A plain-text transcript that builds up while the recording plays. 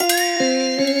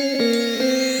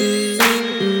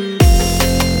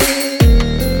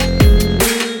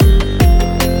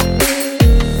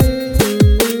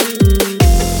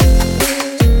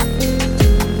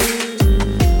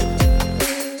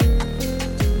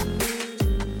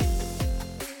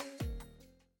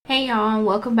Hey y'all,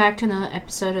 welcome back to another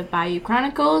episode of Bayou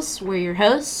Chronicles. We're your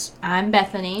hosts. I'm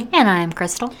Bethany. And I'm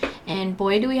Crystal. And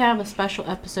boy, do we have a special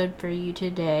episode for you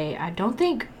today. I don't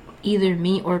think either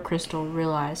me or Crystal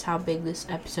realized how big this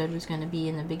episode was going to be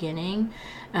in the beginning.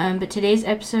 But today's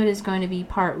episode is going to be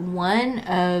part one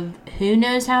of who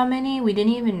knows how many. We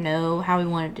didn't even know how we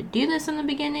wanted to do this in the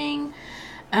beginning.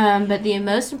 But the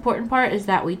most important part is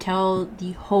that we tell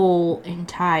the whole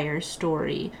entire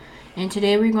story. And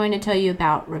today we're going to tell you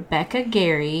about Rebecca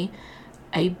Gary,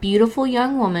 a beautiful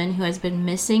young woman who has been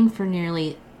missing for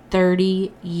nearly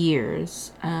 30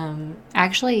 years.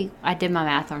 Actually, I did my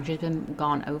math wrong. She's been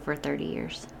gone over 30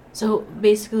 years. So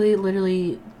basically,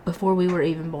 literally before we were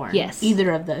even born. Yes.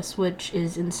 Either of this, which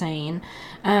is insane.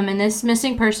 And this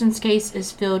missing persons case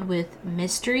is filled with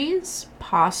mysteries,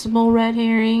 possible red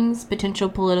herrings, potential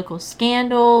political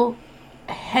scandal,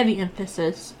 a heavy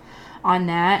emphasis on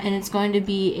that, and it's going to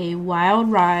be a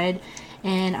wild ride,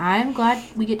 and I'm glad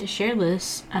we get to share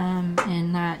this,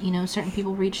 and that, certain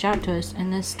people reached out to us,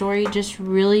 and this story just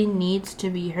really needs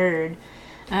to be heard.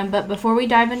 But before we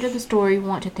dive into the story, we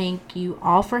want to thank you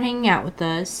all for hanging out with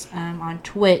us on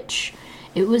Twitch.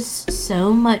 It was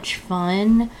so much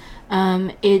fun.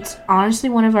 It's honestly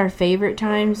one of our favorite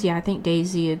times. Yeah, I think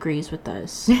Daisy agrees with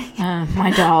us.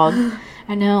 My dog.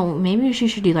 I know. Maybe she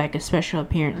should do like a special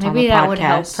appearance on the that would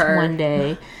help podcast her one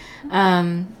day.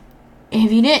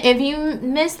 If you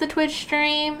missed the Twitch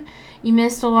stream, you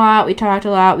missed a lot. We talked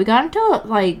a lot. We got into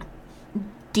like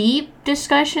deep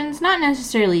discussions, not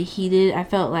necessarily heated. I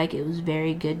felt like it was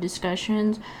very good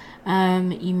discussions.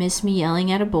 You missed me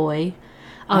yelling at a boy.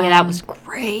 Oh yeah, that was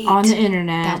great on the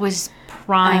internet. That was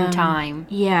prime time.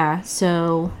 Yeah,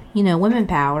 so women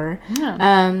power.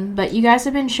 Yeah. But you guys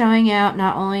have been showing out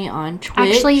not only on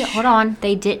Twitch. Actually, hold on.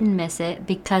 They didn't miss it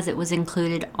because it was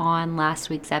included on last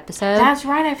week's episode. That's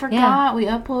right. I forgot. Yeah. We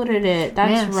uploaded it.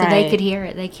 That's right. So they could hear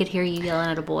it. They could hear you yelling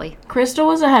at a boy. Crystal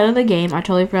was ahead of the game. I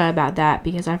totally forgot about that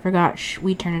because I forgot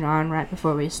we turned it on right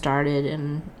before we started.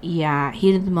 And yeah,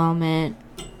 heat of the moment.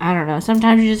 I don't know.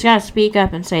 Sometimes you just gotta speak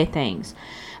up and say things.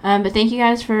 But thank you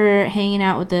guys for hanging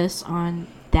out with us on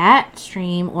that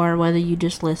stream, or whether you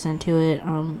just listen to it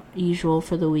usual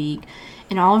for the week.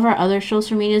 And all of our other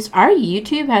social medias. Our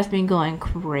YouTube has been going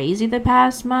crazy the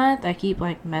past month. I keep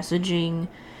messaging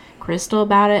Crystal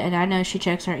about it, and I know she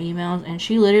checks our emails, and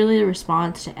she literally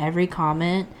responds to every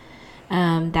comment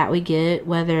that we get,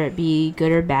 whether it be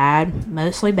good or bad,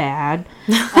 mostly bad.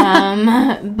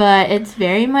 But it's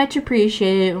very much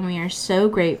appreciated, and we are so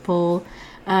grateful.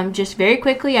 Just very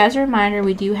quickly, as a reminder,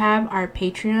 we do have our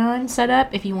Patreon set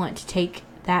up if you want to take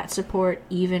that support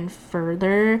even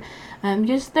further.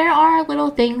 Just there are little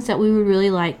things that we would really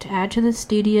like to add to the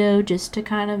studio just to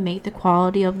kind of make the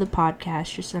quality of the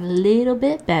podcast just a little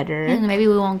bit better. And maybe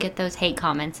we won't get those hate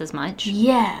comments as much.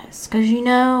 Yes,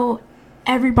 because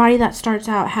everybody that starts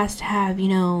out has to have,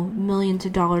 millions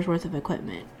of dollars worth of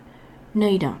equipment. No,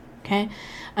 you don't. Okay?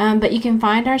 But you can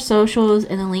find our socials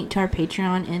and the link to our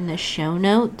Patreon in the show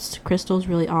notes. Crystal's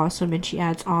really awesome, and she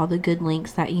adds all the good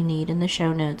links that you need in the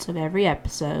show notes of every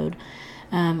episode.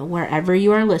 Wherever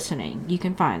you are listening, you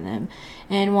can find them.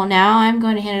 And now I'm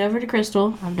going to hand it over to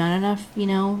Crystal. I've done enough,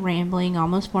 rambling,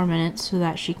 almost 4 minutes, so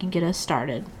that she can get us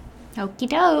started. Okie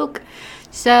doke.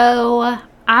 So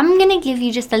I'm going to give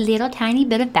you just a little tiny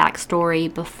bit of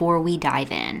backstory before we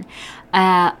dive in.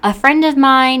 A friend of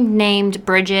mine named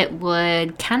Bridget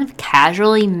would kind of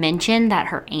casually mention that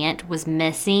her aunt was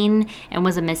missing and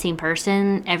was a missing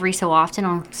person every so often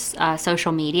on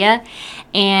social media.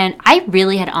 And I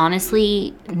really had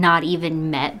honestly not even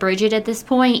met Bridget at this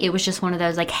point. It was just one of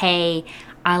those hey,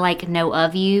 I know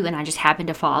of you, and I just happened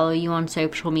to follow you on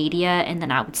social media, and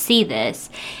then I would see this.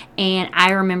 And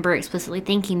I remember explicitly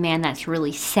thinking, man, that's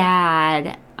really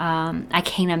sad. I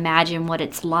can't imagine what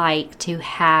it's like to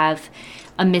have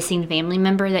a missing family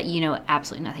member that you know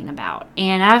absolutely nothing about.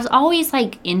 And I was always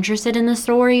interested in the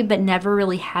story, but never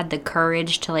really had the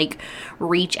courage to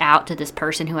reach out to this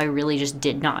person who I really just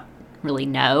did not really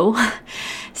know.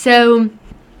 So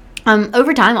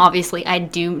over time, obviously, I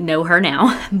do know her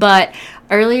now, but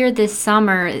earlier this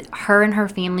summer, her and her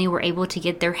family were able to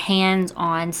get their hands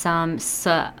on some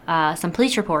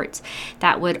police reports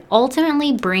that would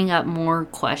ultimately bring up more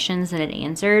questions than it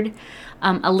answered.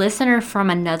 A listener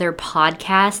from another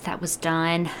podcast that was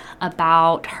done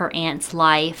about her aunt's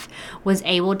life was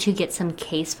able to get some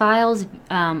case files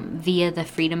via the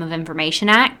Freedom of Information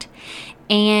Act.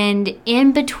 And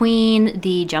in between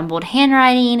the jumbled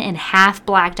handwriting and half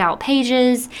blacked out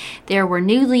pages, there were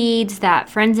new leads that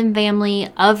friends and family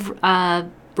of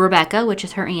Rebecca, which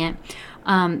is her aunt,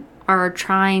 are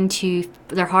trying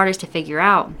their hardest to figure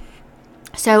out.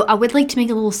 So I would like to make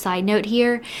a little side note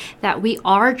here that we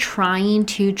are trying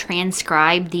to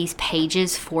transcribe these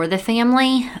pages for the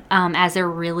family, as they're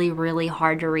really, really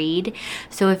hard to read.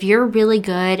 So if you're really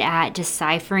good at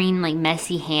deciphering like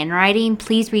messy handwriting,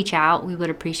 please reach out. We would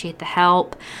appreciate the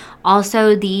help.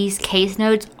 Also, these case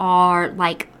notes are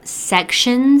like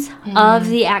sections of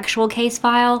the actual case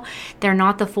file. They're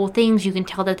not the full things. You can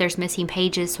tell that there's missing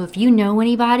pages. So if you know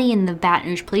anybody in the Baton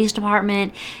Rouge Police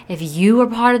Department, if you are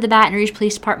part of the Baton Rouge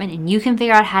Police Department and you can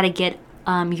figure out how to get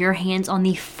your hands on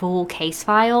the full case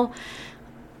file,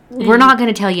 we're not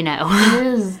going to tell you no. It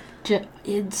is.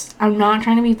 I'm not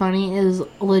trying to be funny. It is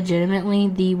legitimately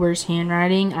the worst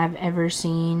handwriting I've ever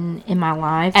seen in my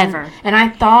life. Ever. And I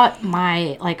thought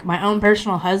my own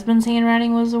personal husband's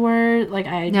handwriting was the word.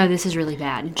 No, this is really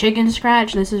bad. Chicken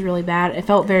scratch. This is really bad. It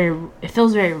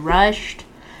feels very rushed.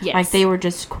 Yes. Like they were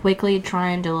just quickly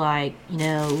trying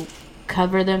to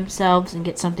cover themselves and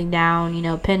get something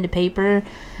down, pen to paper.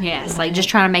 Yes, like just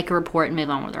trying to make a report and move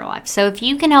on with their life. So if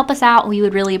you can help us out, we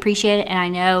would really appreciate it. And I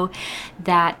know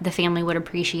that the family would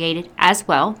appreciate it as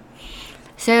well.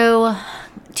 So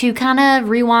to kind of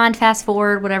rewind, fast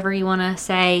forward, whatever you want to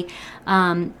say,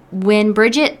 when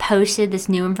Bridget posted this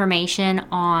new information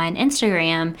on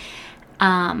Instagram,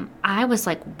 I was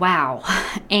like, wow.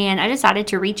 And I decided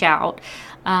to reach out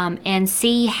and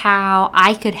see how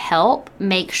I could help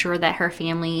make sure that her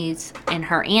family's and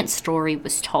her aunt's story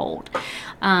was told.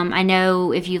 I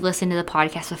know if you listened to the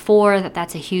podcast before,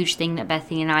 that's a huge thing that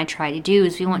Bethany and I try to do,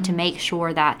 is we want to make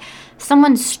sure that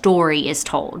someone's story is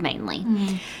told mainly.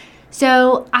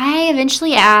 So I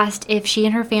eventually asked if she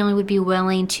and her family would be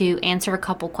willing to answer a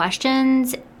couple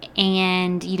questions,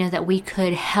 and that we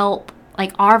could help.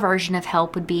 Like our version of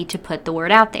help would be to put the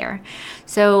word out there.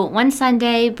 So one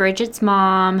Sunday, Bridget's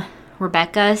mom,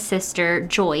 Rebecca's sister,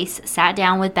 Joyce, sat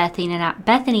down with Bethany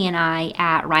and I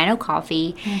at Rhino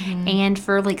Coffee. And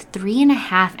for like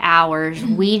 3.5 hours,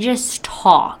 we just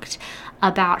talked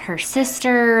about her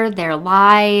sister, their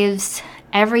lives,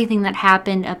 everything that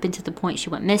happened up until the point she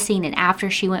went missing and after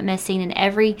she went missing, and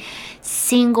every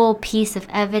single piece of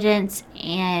evidence,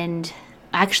 and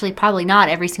actually probably not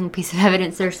every single piece of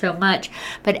evidence, there's so much,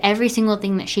 but every single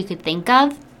thing that she could think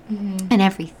of, and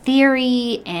every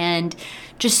theory, and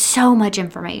just so much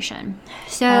information.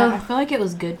 So I feel like it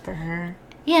was good for her.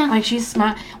 Yeah, like she's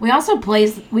smart. We also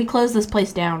we closed this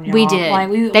place down, y'all. We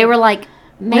did. They were like,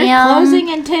 "Ma'am, we're closing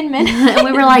in 10 minutes." And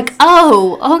we were like,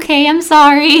 "Oh, okay, I'm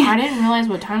sorry." I didn't realize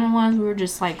what time it was. We were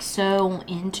just so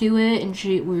into it, and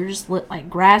we were just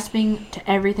grasping to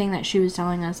everything that she was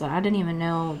telling us. That I didn't even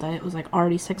know that it was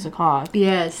already 6 o'clock.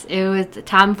 Yes, it was.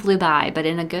 Time flew by, but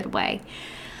in a good way.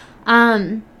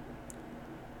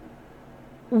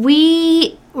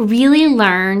 We really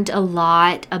learned a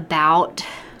lot about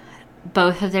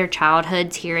both of their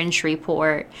childhoods here in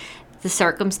Shreveport, the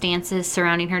circumstances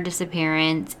surrounding her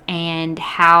disappearance, and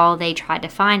how they tried to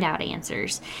find out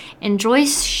answers. And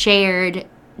Joyce shared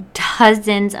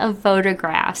dozens of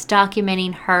photographs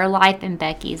documenting her life and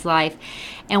Becky's life.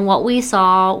 And what we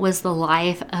saw was the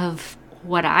life of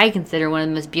what I consider one of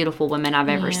the most beautiful women I've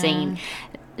ever seen.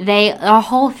 Our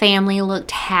whole family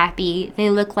looked happy. They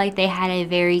looked like they had a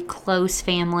very close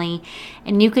family.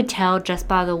 And you could tell just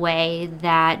by the way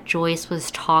that Joyce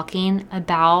was talking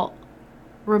about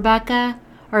Rebecca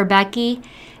or Becky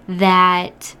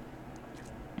that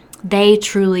they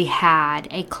truly had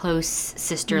a close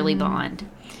sisterly bond.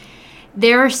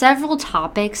 There are several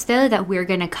topics, though, that we're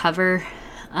going to cover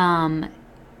kind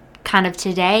of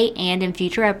today and in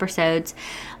future episodes.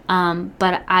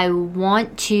 But I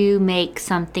want to make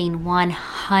something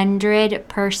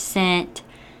 100%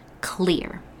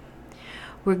 clear.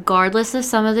 Regardless of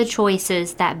some of the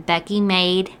choices that Becky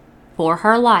made for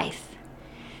her life,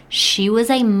 she was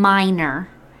a minor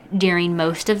during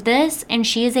most of this, and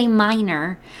she is a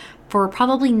minor for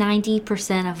probably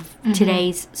 90% of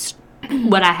today's,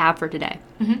 what I have for today.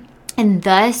 And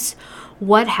thus,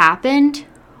 what happened,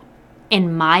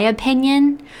 in my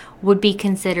opinion, would be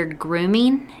considered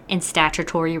grooming and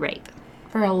statutory rape.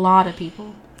 For a lot of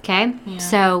people. Okay? Yeah.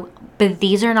 So, but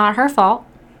these are not her fault.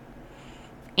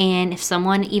 And if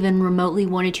someone even remotely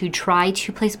wanted to try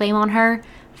to place blame on her,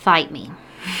 fight me.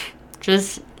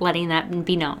 Just letting that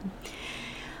be known.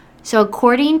 So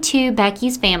according to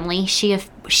Becky's family,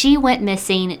 she went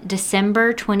missing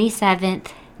December 27th,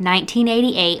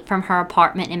 1988 from her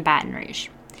apartment in Baton Rouge.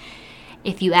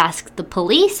 If you ask the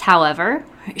police, however,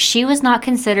 she was not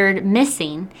considered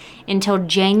missing until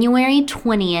January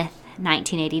 20th,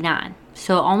 1989.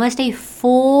 So almost a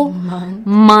full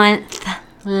month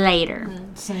later.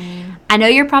 Insane. I know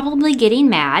you're probably getting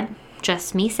mad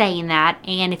just me saying that.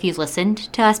 And if you've listened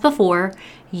to us before,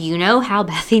 you know how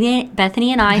Bethany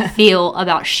and I feel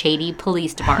about shady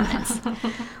police departments.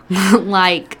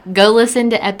 Like, go listen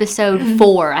to episode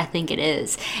 4, I think it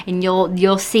is, and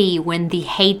you'll see when the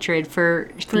hatred for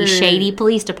the shady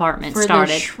police department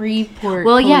started. The Shreveport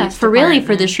well, yeah, police for really department.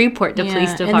 for the Shreveport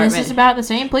police department. And this is about the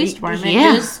same police department,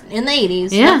 just in the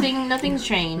 80s. Yeah. Nothing's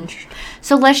changed.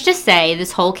 So let's just say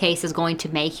this whole case is going to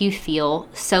make you feel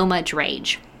so much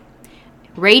rage.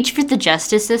 Rage for the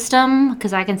justice system,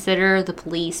 because I consider the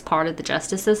police part of the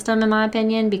justice system, in my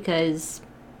opinion, because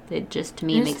it just, to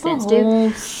me, makes sense, too. The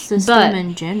whole system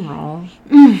in general.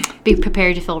 Be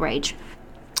prepared to feel rage.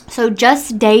 So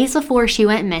just days before she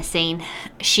went missing,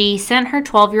 she sent her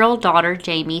 12-year-old daughter,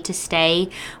 Jamie, to stay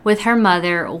with her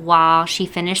mother while she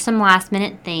finished some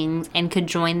last-minute things and could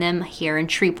join them here in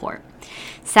Shreveport.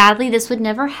 Sadly, this would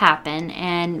never happen,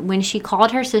 and when she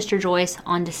called her sister Joyce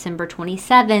on December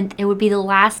 27th, it would be the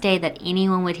last day that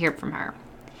anyone would hear from her.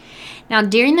 Now,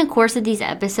 during the course of these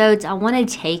episodes, I want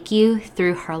to take you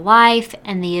through her life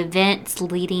and the events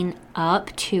leading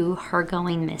up to her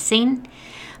going missing,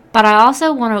 but I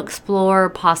also want to explore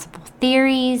possible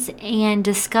theories and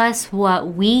discuss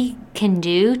what we can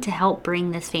do to help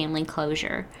bring this family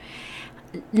closure.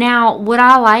 Now, would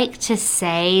I like to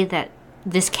say that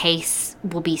this case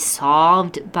will be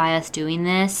solved by us doing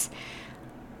this?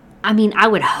 I mean, I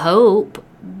would hope,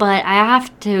 but I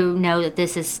have to know that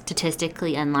this is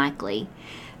statistically unlikely.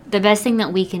 The best thing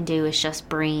that we can do is just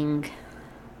bring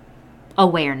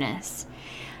awareness.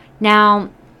 Now,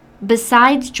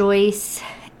 besides Joyce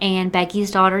and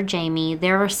Becky's daughter Jamie,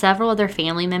 there are several other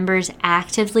family members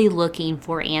actively looking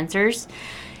for answers.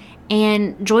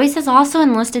 And Joyce has also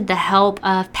enlisted the help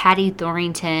of Patty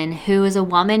Thorrington, who is a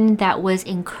woman that was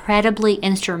incredibly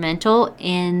instrumental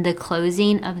in the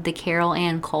closing of the Carol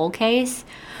Ann Cole case,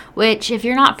 which, if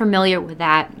you're not familiar with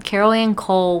that, Carol Ann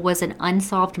Cole was an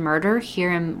unsolved murder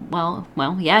here in,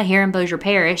 here in Bossier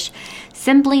Parish,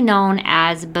 simply known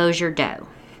as Bossier Doe.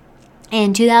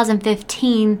 In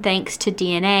 2015, thanks to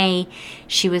DNA,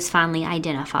 she was finally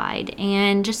identified.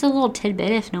 And just a little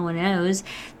tidbit, if no one knows,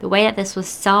 the way that this was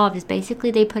solved is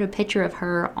basically they put a picture of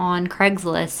her on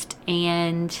Craigslist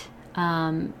and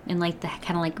like the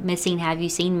kind of like missing "Have you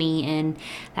seen me?" and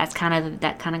that kind of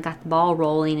got the ball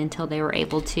rolling until they were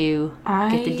able to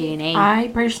get the DNA. I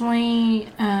personally,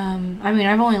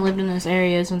 I've only lived in this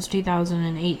area since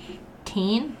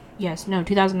 2018.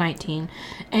 2019.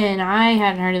 And I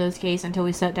hadn't heard of this case until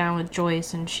we sat down with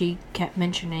Joyce and she kept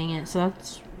mentioning it. So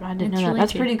I didn't know that. Really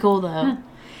That's true. pretty cool, though. Huh.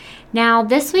 Now,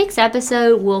 this week's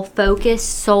episode will focus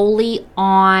solely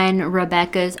on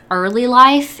Rebecca's early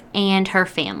life and her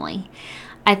family.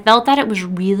 I felt that it was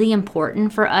really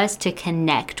important for us to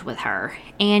connect with her.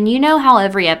 And you know how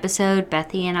every episode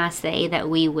Bethy and I say that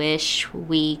we wish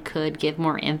we could give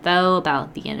more info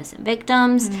about the innocent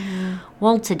victims? Mm-hmm.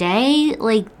 Well, today,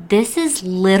 this is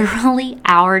literally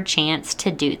our chance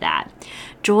to do that.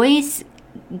 Joyce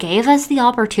gave us the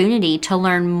opportunity to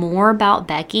learn more about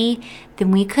Becky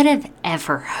than we could have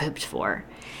ever hoped for.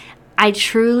 I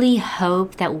truly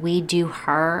hope that we do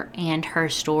her and her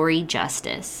story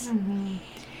justice. Mm-hmm.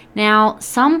 Now,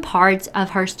 some parts of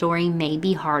her story may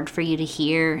be hard for you to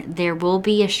hear. There will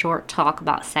be a short talk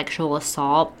about sexual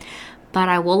assault, but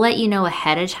I will let you know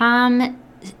ahead of time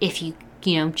if you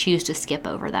choose to skip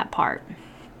over that part.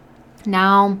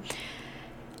 Now,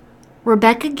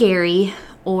 Rebecca Gary,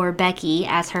 or Becky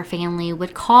as her family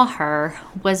would call her,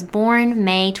 was born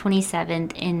May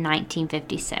 27th in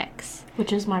 1956.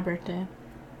 Which is my birthday.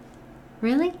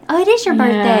 Really? Oh, it is your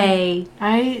birthday.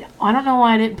 I don't know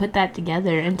why I didn't put that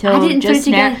together until I didn't put it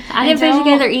together. I didn't put it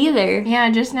together either. Yeah,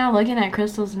 just now looking at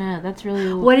Crystal's note, that's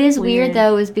really What is weird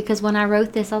though is because when I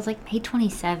wrote this, I was like May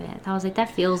 27th. I was like,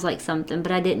 that feels like something,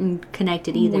 but I didn't connect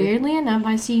it either. Weirdly enough,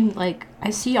 I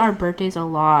see our birthdays a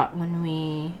lot when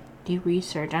we do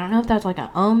research. I don't know if that's like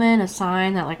an omen, a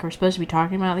sign that we're supposed to be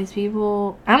talking about these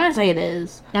people. I'm gonna say it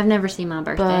is. I've never seen my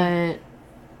birthday,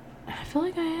 but I feel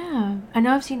like I have. I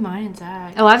know I've seen mine and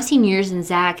Zach. Oh, I've seen yours and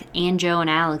Zach and Joe and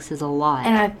Alex's a lot.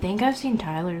 And I think I've seen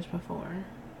Tyler's before.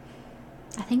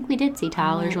 I think we did see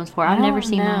Tyler's once before. I've never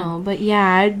seen mine. But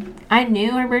yeah, I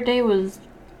knew her birthday was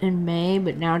in May,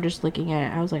 but now just looking at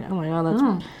it, I was like, oh my god,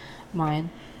 that's mine.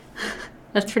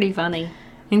 That's pretty funny.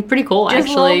 And pretty cool, just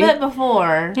actually. Just a little bit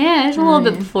before. Yeah, just a little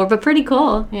bit before, but pretty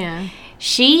cool. Yeah.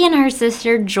 She and her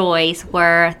sister Joyce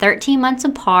were 13 months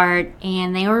apart,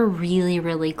 and they were really,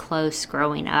 really close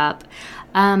growing up.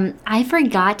 I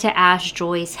forgot to ask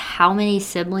Joyce how many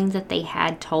siblings that they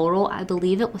had total. I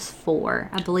believe it was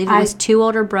 4. I believe it was 2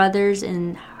 older brothers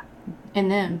and And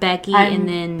then Becky I'm and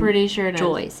then pretty sure it is.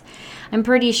 Joyce. I'm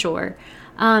pretty sure.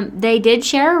 They did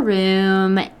share a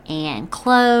room and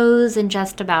clothes and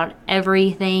just about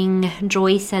everything.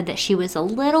 Joyce said that she was a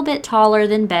little bit taller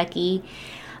than Becky,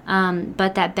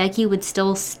 but that Becky would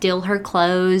still steal her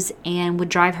clothes and would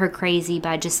drive her crazy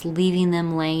by just leaving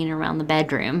them laying around the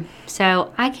bedroom.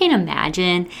 So I can't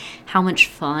imagine how much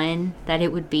fun that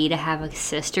it would be to have a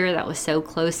sister that was so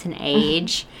close in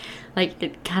age. Like,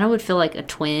 it kind of would feel like a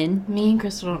twin. Me and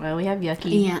Crystal don't know. We have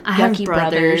yucky. Yeah, I have yucky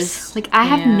brothers. Like, I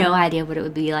have Yeah. no idea what it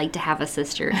would be like to have a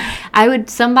sister.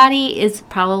 Somebody is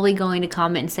probably going to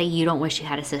comment and say, you don't wish you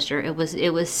had a sister. It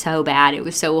was so bad. It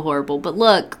was so horrible. But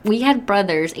look, we had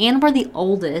brothers and we're the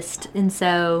oldest. And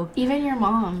so. Even your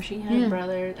mom, she had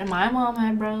brothers. And my mom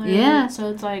had brothers. Yeah. So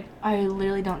it's like, I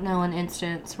literally don't know an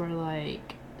instance where,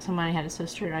 like, somebody had a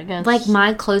sister, I guess. Like,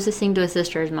 my closest thing to a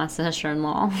sister is my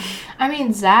sister-in-law. I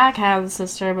mean, Zach has a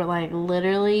sister, but, like,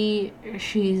 literally,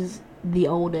 she's the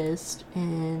oldest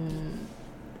in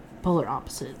polar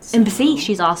opposites. And see,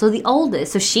 she's also the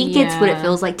oldest. So she gets what it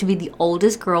feels like to be the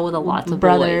oldest girl with a lot of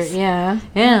boys. Yeah.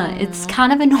 Yeah, it's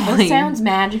kind of annoying. It sounds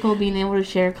magical being able to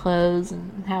share clothes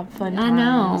and have fun times. I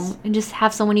know. And just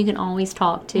have someone you can always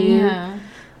talk to. Yeah.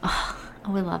 Oh,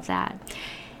 I would love that.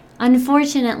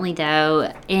 Unfortunately,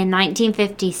 though, in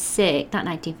 1956, not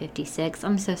 1956,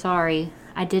 I'm so sorry.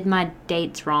 I did my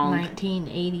dates wrong.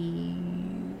 1980.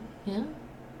 Yeah?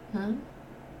 Huh?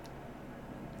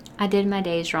 I did my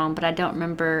days wrong, but I don't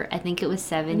remember. I think it was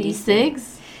 76.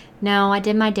 76? No, I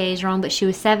did my days wrong, but she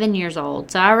was 7 years old.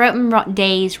 So I wrote my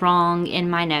days wrong in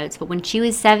my notes. But when she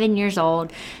was 7 years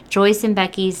old, Joyce and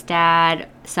Becky's dad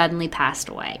suddenly passed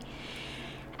away.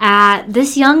 At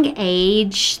this young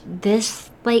age, this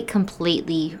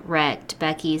completely wrecked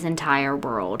Becky's entire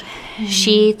world.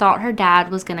 She thought her dad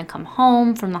was going to come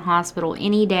home from the hospital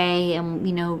any day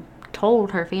and,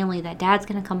 told her family that dad's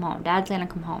going to come home. Dad's going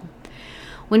to come home.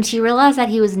 When she realized that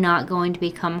he was not going to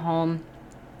be come home,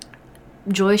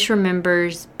 Joyce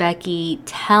remembers Becky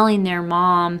telling their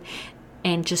mom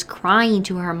and just crying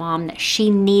to her mom that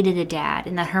she needed a dad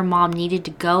and that her mom needed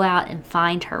to go out and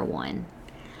find her one.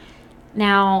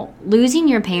 Now, losing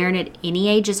your parent at any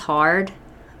age is hard,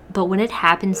 but when it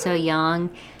happens so young,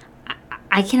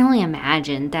 I can only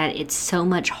imagine that it's so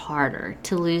much harder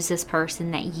to lose this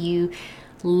person that you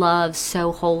love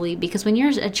so wholly. Because when you're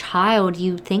a child,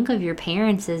 you think of your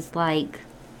parents as like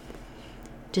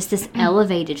just this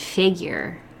elevated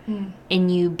figure,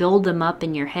 and you build them up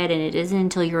in your head, and it isn't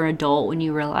until you're an adult when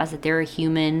you realize that they're a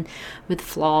human with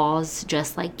flaws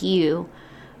just like you.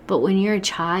 But when you're a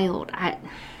child,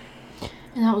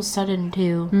 And that was sudden,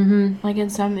 too. Mm-hmm. Like, in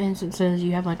some instances,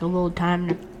 you have, like, a little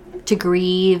time to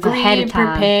grieve ahead of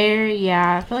time. Prepare.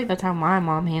 Yeah, I feel like that's how my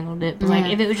mom handled it. But, like,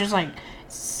 if it was just, like,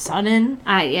 sudden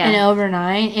and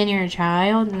overnight and you're a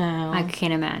child, no. I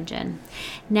can't imagine.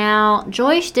 Now,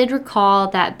 Joyce did recall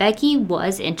that Becky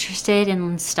was interested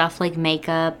in stuff like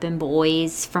makeup and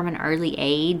boys from an early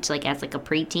age, like as like a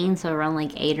preteen, so around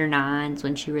like 8 or 9 is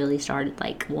when she really started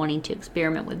like wanting to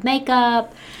experiment with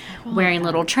makeup, wearing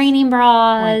little training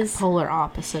bras. Like polar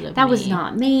opposite of that me. was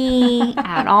not me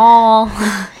at all.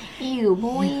 Ew,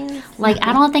 boys. Like,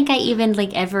 I don't think I even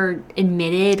like ever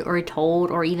admitted or told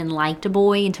or even liked a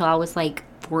boy until I was like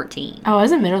 14. Oh, I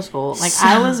was in middle school. Like,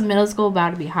 I was middle school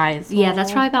about to be high school. Yeah,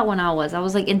 that's probably about when I was. I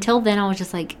was like, until then, I was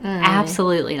just like,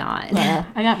 absolutely not. Yeah,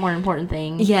 I got more important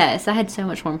things. Yes, I had so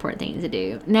much more important things to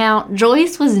do. Now,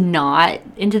 Joyce was not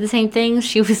into the same things.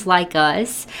 She was like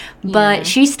us, but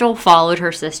she still followed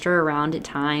her sister around at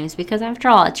times because, after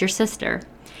all, it's your sister.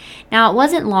 Now, it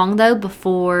wasn't long, though,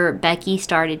 before Becky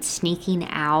started sneaking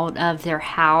out of their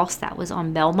house that was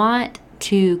on Belmont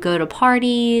to go to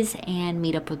parties and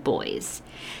meet up with boys.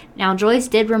 Now, Joyce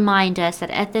did remind us that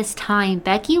at this time,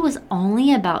 Becky was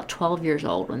only about 12 years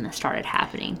old when this started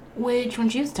happening. Which, when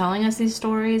she was telling us these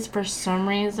stories, for some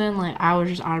reason, like, I was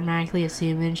just automatically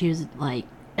assuming she was, like,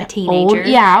 a teenager. Old.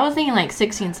 Yeah, I was thinking, like,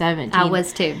 16, 17. I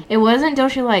was, too. It wasn't until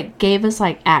she, like, gave us,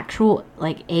 like, actual,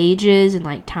 like, ages and,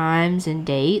 like, times and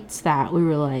dates that we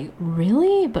were like,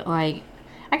 really? But, like,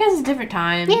 I guess it's a different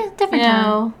time. Yeah, different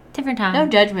time. Different time. No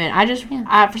judgment. I just,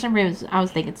 for some reason, I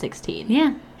was thinking 16.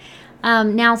 Yeah.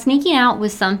 Now, sneaking out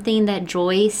was something that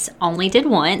Joyce only did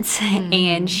once,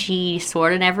 and she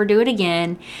sort of never do it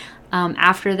again.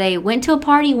 After they went to a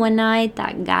party one night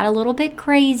that got a little bit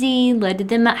crazy, led to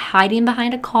them hiding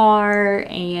behind a car,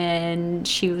 and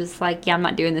she was like, yeah, I'm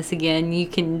not doing this again. You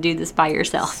can do this by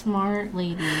yourself. Smart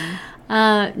lady.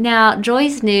 Now,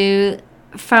 Joyce knew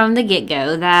from the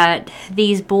get-go that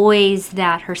these boys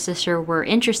that her sister were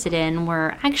interested in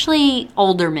were actually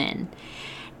older men.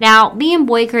 Now, being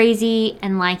boy crazy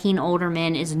and liking older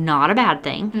men is not a bad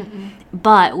thing.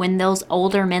 But when those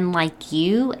older men like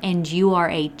you and you are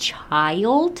a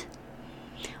child,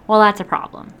 well, that's a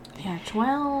problem. Yeah,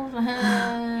 12.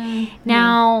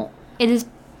 Now, it is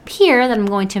here that I'm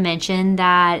going to mention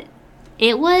that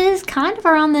it was kind of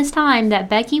around this time that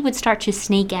Becky would start to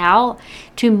sneak out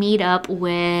to meet up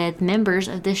with members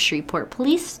of the Shreveport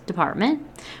Police Department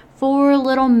for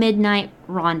little midnight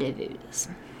rendezvous.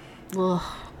 Ugh.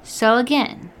 So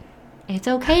again, it's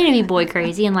okay to be boy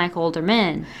crazy and like older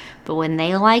men, but when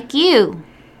they like you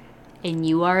and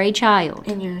you are a child,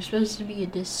 And you're supposed to be a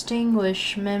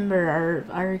distinguished member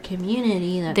of our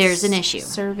community that's there's an issue.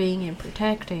 Serving and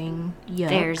protecting. Yuck.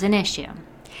 There's an issue.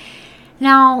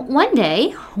 Now, one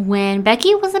day, when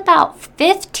Becky was about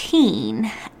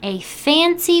 15, a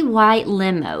fancy white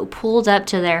limo pulled up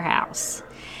to their house.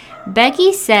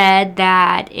 Becky said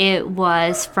that it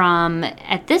was from,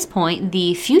 at this point,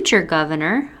 the future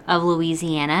governor of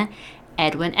Louisiana,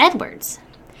 Edwin Edwards.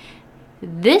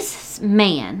 This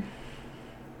man,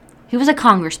 he was a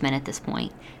congressman at this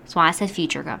point, that's why I said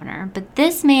future governor, but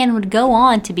this man would go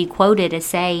on to be quoted as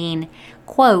saying,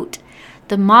 quote,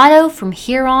 "The motto from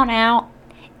here on out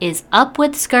is up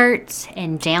with skirts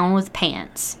and down with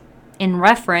pants," in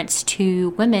reference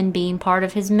to women being part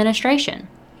of his administration.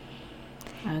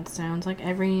 That sounds like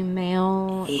every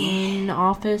male in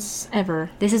office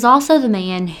ever. This is also the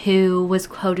man who was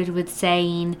quoted with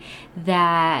saying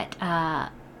that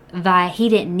he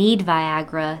didn't need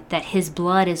Viagra, that his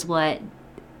blood is what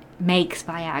makes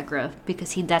Viagra,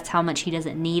 because that's how much he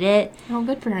doesn't need it. Oh,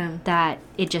 good for him. That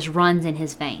it just runs in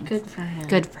his veins. Good for him.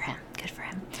 Good for him. Good for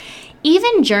him.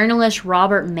 Even journalist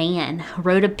Robert Mann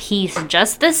wrote a piece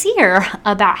just this year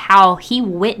about how he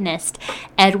witnessed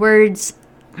Edwards'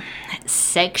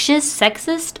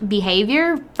 sexist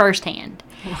behavior firsthand.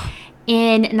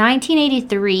 In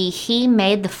 1983, he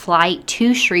made the flight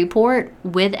to Shreveport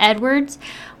with Edwards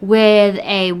with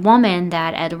a woman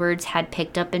that Edwards had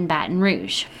picked up in Baton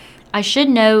Rouge. I should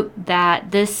note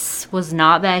that this was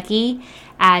not Becky,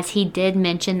 as he did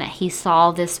mention that he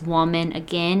saw this woman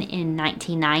again in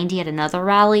 1990 at another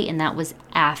rally, and that was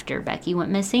after Becky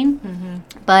went missing.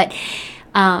 But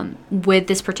with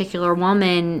this particular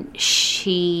woman,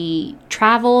 she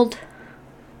traveled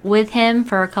with him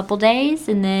for a couple days,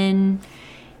 and then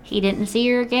he didn't see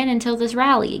her again until this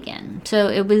rally again. So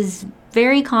it was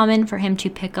very common for him to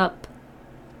pick up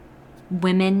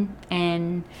women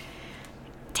and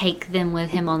take them with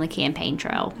him on the campaign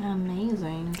trail.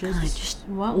 Amazing. Just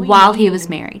what we while need. he was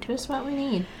married. Just what we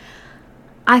need.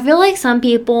 I feel like some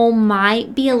people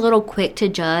might be a little quick to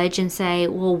judge and say,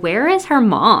 well, where is her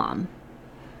mom?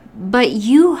 But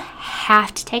you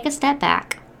have to take a step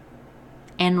back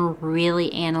and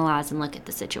really analyze and look at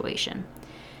the situation.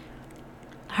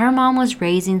 Her mom was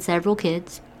raising several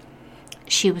kids.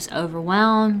 She was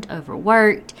overwhelmed,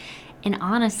 overworked, and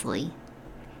honestly,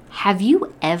 have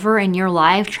you ever in your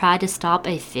life tried to stop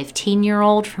a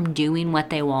 15-year-old from doing what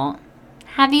they want?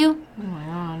 Have you? Oh my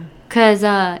god.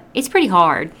 Because it's pretty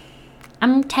hard.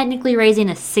 I'm technically raising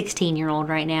a 16-year-old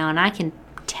right now, and I can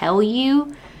tell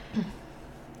you,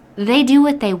 they do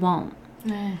what they want.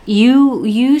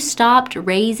 You stopped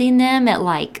raising them at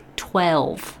like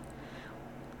 12.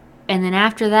 And then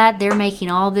after that, they're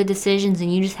making all the decisions,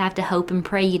 and you just have to hope and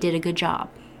pray you did a good job.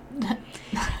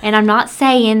 And I'm not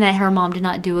saying that her mom did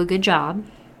not do a good job.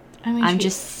 I mean,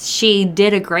 she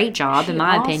did a great job, in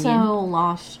my opinion. She also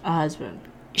lost a husband.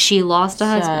 She lost a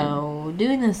husband. So,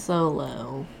 doing this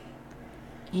solo,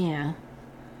 yeah.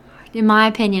 In my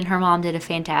opinion, her mom did a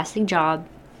fantastic job.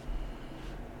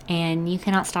 And you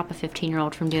cannot stop a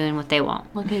 15-year-old from doing what they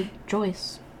want. Look at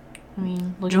Joyce. I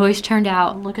mean, Joyce turned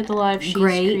out look at the life she's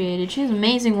great. created. She's an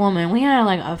amazing woman. We had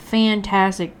like a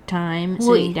fantastic time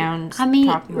sitting down. Talking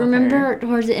with remember her.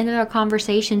 towards the end of our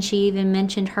conversation, she even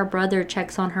mentioned her brother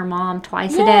checks on her mom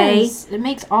twice a day. It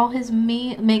makes all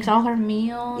makes all her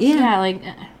meals. Yeah. Like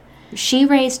she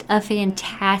raised a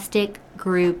fantastic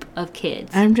group of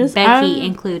kids. Becky I'm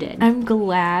included. I'm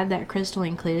glad that Crystal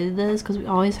included this, because we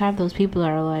always have those people that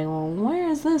are like, well, where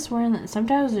is this? Where is that?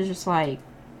 Sometimes it's just like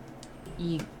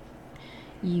you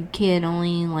can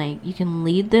only you can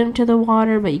lead them to the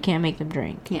water, but you can't make them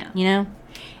drink. Yeah. You know?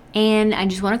 And I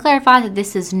just want to clarify that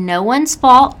this is no one's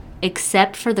fault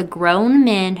except for the grown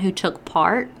men who took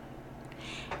part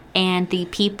and the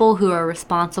people who are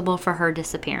responsible for her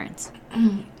disappearance.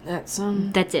 That's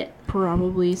it.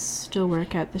 Probably still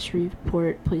work at the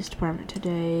Shreveport Police Department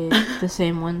today. The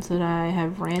same ones that I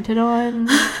have ranted on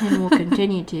and will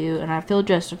continue to, and I feel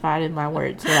justified in my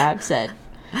words that I've said.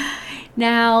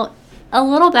 Now, a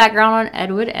little background on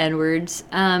Edward Edwards.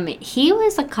 He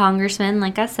was a congressman,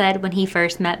 like I said, when he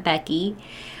first met Becky.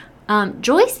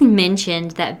 Joyce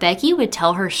mentioned that Becky would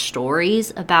tell her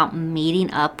stories about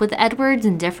meeting up with Edwards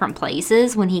in different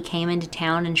places when he came into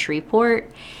town in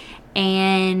Shreveport.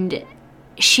 And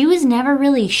she was never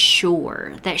really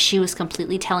sure that she was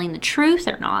completely telling the truth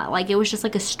or not. Like, it was just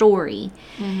like a story.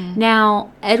 Mm-hmm.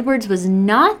 Now, Edwards was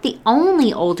not the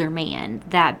only older man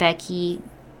that Becky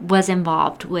was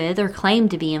involved with or claimed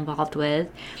to be involved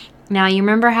with. Now, you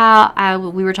remember how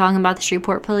we were talking about the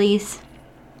Shreveport police?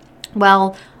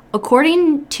 Well,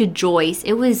 according to Joyce,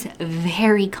 it was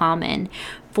very common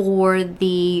for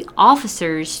the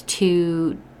officers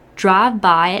to drive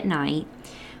by at night,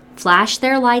 flash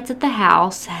their lights at the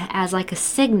house as like a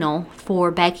signal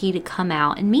for Becky to come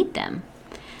out and meet them.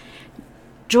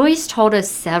 Joyce told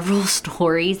us several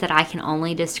stories that I can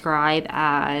only describe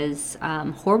as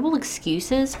horrible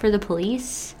excuses for the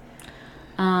police.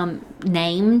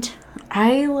 Named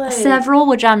several,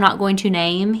 which I'm not going to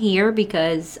name here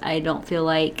because I feel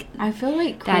like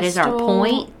that is our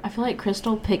point. I feel like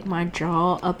Crystal picked my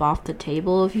jaw up off the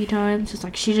table a few times. It's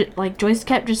like Joyce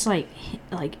kept just like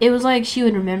it was like she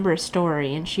would remember a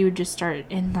story and she would just start,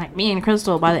 and like me and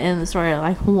Crystal by the end of the story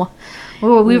like what?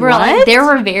 Well, we were like, there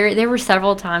were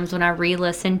several times when I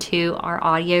re-listened to our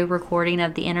audio recording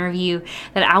of the interview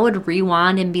that I would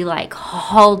rewind and be like,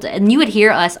 hold, and you would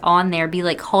hear us on there be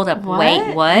like, hold up,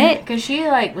 wait, what? Because she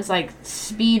was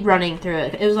speed running through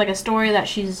it. It was like a story that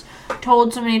she's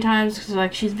told so many times because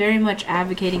like she's very much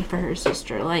advocating for her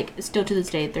sister, like still to this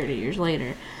day, 30 years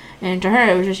later. And to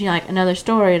her, it was just another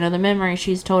story, another memory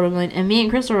she's told him. And me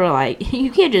and Crystal were like, you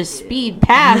can't just speed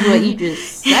past what you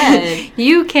just said.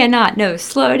 You cannot. No,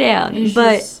 slow down. It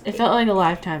felt like a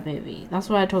Lifetime movie. That's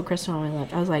what I told Crystal when we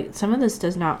left. I was like, some of this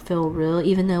does not feel real,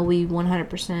 even though we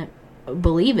 100%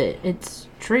 believe it. It's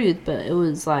truth, but it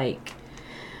was like,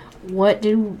 what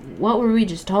were we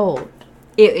just told?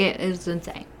 It was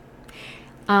insane.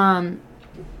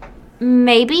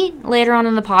 Maybe later on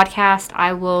in the podcast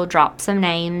I will drop some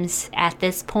names. At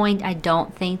this point, I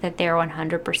don't think that they're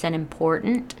 100%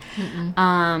 important.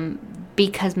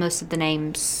 Because most of the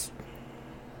names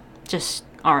just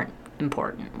aren't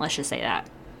important. Let's just say that.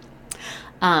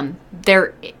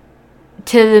 They're,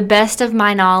 to the best of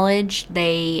my knowledge,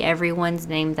 everyone's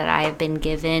name that I have been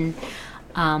given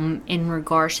in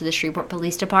regards to the Shreveport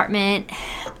Police Department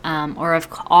are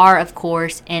of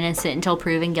course innocent until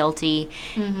proven guilty,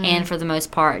 and for the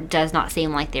most part does not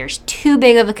seem like there's too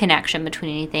big of a connection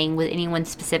between anything with anyone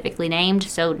specifically named,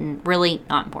 so really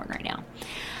not important right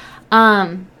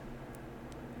now.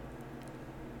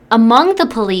 Among the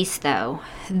police, though,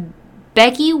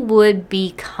 Becky would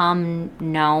become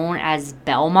known as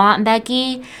Belmont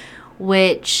Becky,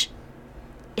 which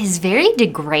is very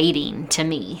degrading to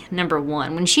me. Number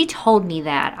one, when she told me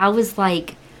that, I was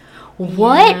like,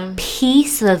 what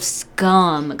piece of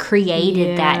scum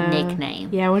created that nickname?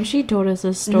 Yeah, when she told us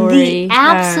this story. The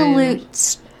absolute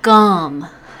scum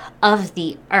of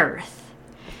the earth.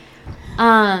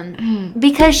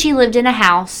 Because she lived in a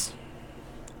house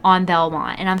on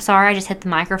Belmont. And I'm sorry I just hit the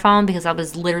microphone because I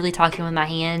was literally talking with my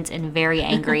hands and very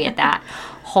angry at that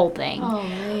whole thing. Oh,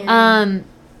 man.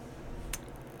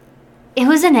 It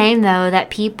was a name, though, that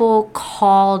people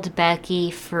called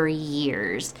Becky for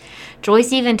years.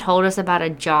 Joyce even told us about a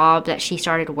job that she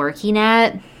started working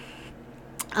at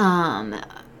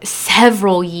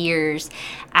several years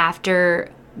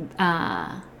after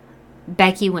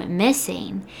Becky went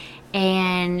missing.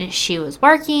 And she was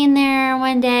working there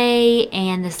one day,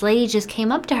 and this lady just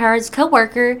came up to her as a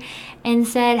coworker and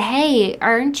said, hey,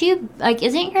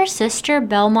 isn't your sister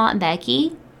Belmont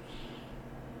Becky?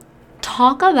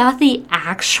 Talk about the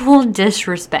actual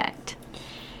disrespect.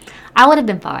 I would have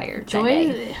been fired.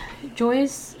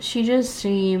 Joyce, she just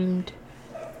seemed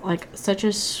like such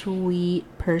a sweet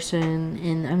person.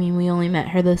 And I mean, we only met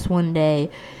her this one day,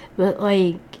 but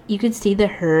like you could see the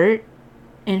hurt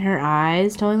in her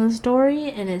eyes telling the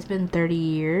story, and it's been 30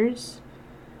 years.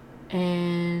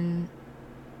 And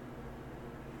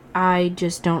I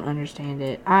just don't understand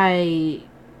it. I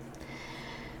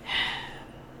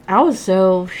was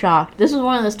so shocked. This was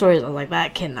one of the stories I was like,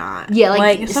 that cannot. Yeah,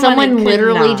 like someone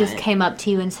literally just came up to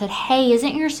you and said, hey,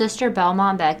 isn't your sister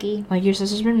Belmont Becky? Like, your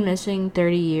sister's been missing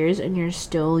 30 years and you're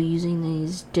still using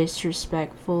these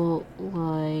disrespectful,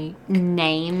 like...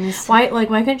 names. Why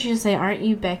couldn't you just say, aren't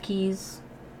you Becky's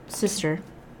sister?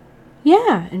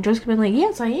 Yeah. And Joyce could have been like,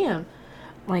 yes, I am.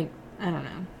 Like, I don't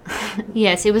know.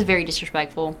 Yes, it was very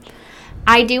disrespectful.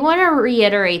 I do want to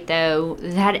reiterate, though,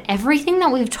 that everything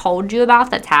that we've told you about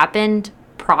that's happened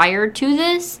prior to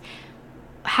this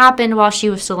happened while she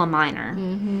was still a minor.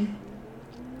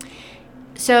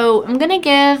 So I'm going to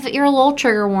give your little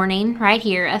trigger warning right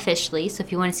here officially. So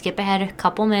if you want to skip ahead a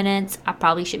couple minutes, I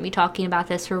probably shouldn't be talking about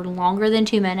this for longer than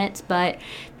 2 minutes, but if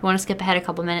you want to skip ahead a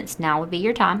couple minutes, now would be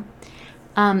your time.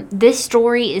 This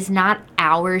story is not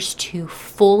ours to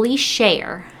fully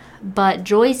share, but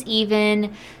Joyce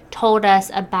even told us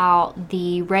about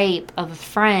the rape of a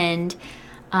friend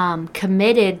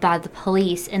committed by the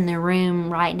police in the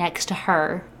room right next to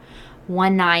her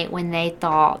one night when they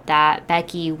thought that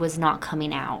Becky was not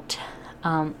coming out.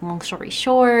 Long story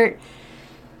short,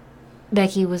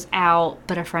 Becky was out,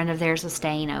 but a friend of theirs was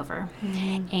staying over.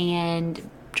 Mm-hmm. And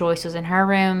Joyce was in her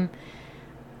room.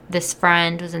 This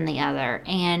friend was in the other.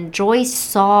 And Joyce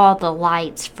saw the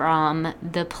lights from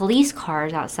the police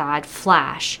cars outside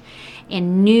flash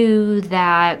and knew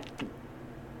that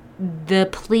the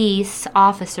police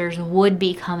officers would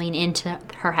be coming into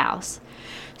her house.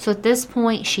 So at this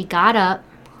point, she got up,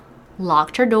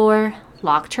 locked her door,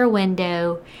 locked her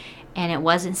window, and it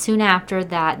wasn't soon after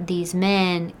that these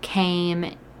men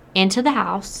came into the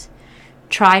house,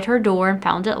 tried her door and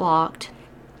found it locked,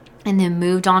 and then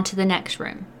moved on to the next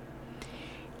room.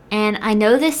 And I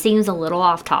know this seems a little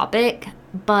off topic,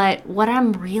 but what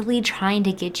I'm really trying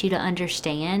to get you to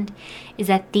understand is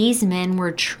that these men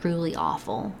were truly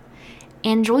awful.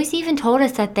 And Joyce even told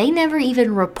us that they never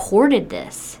even reported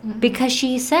this because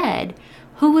she said,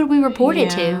 who would we report it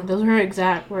to? Those were her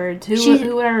exact words.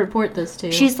 Who would I report this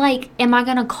to? She's like, am I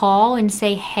going to call and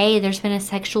say, hey, there's been a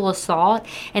sexual assault,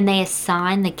 and they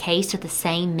assign the case to the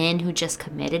same men who just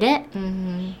committed it?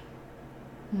 Mm-hmm.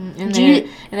 And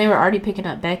they were already picking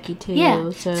up Becky, too.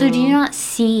 Yeah. So do you not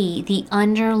see the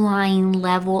underlying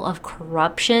level of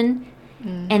corruption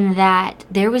and that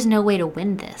there was no way to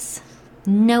win this?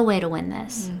 No way to win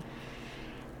this.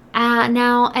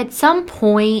 Now, at some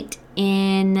point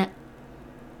in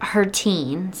her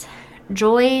teens,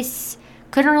 Joyce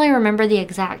couldn't really remember the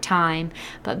exact time,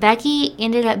 but Becky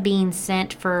ended up being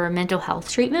sent for mental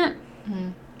health treatment.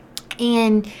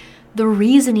 And the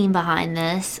reasoning behind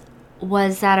this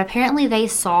was that apparently they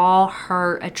saw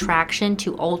her attraction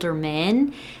to older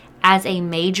men as a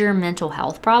major mental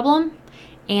health problem,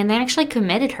 and they actually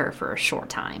committed her for a short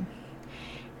time.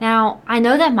 Now, I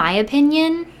know that my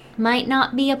opinion might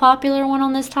not be a popular one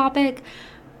on this topic,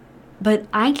 but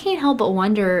I can't help but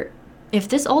wonder if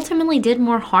this ultimately did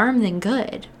more harm than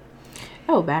good.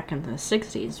 Oh, back in the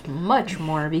 60s, much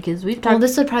more, because we've talked... Well,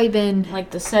 this would probably been...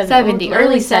 like the 70s,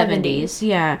 early 70s.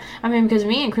 Yeah. I mean, because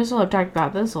me and Crystal have talked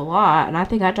about this a lot, and I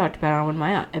think I talked about it on one of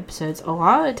my episodes. A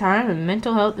lot of the time in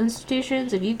mental health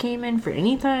institutions, if you came in for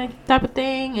any type of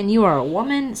thing, and you are a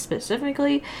woman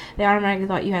specifically, they automatically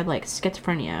thought you had, like,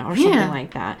 schizophrenia or something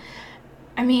like that.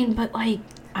 I mean, but, like,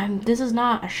 this is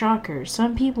not a shocker.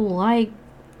 Some people like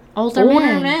older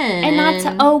men. And that's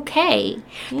okay.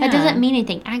 That doesn't mean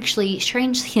anything. Actually,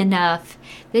 strangely enough,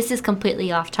 this is completely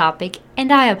off topic,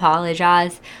 and I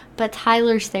apologize, but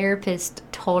Tyler's therapist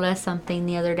told us something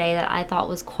the other day that I thought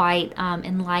was quite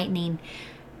enlightening.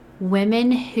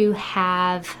 Women who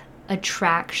have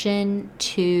attraction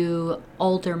to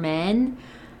older men,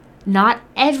 not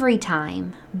every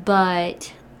time,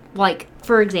 but, like,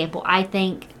 for example, I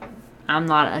think I'm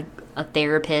not a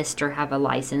therapist or have a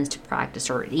license to practice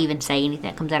or even say anything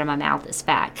that comes out of my mouth is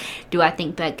fact. Do I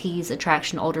think Becky's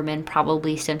attraction to older men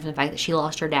probably stems from the fact that she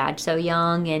lost her dad so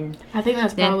young? And I think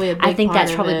that's probably a big part. I think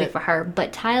that's probably big for her.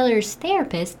 But Tyler's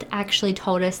therapist actually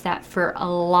told us that for a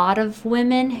lot of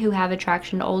women who have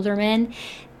attraction to older men,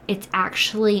 it's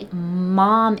actually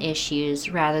mom issues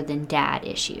rather than dad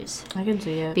issues. I can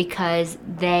see it. Because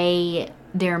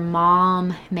their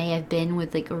mom may have been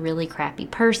with like a really crappy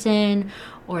person,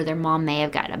 or their mom may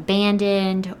have gotten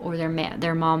abandoned, or their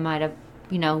mom might have,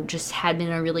 just had been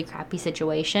in a really crappy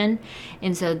situation.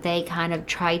 And so they kind of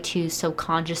try to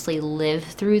subconsciously live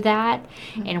through that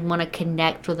and want to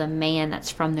connect with a man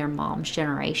that's from their mom's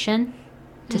generation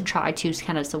to try to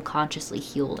kind of subconsciously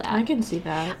heal that. I can see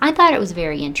that. I thought it was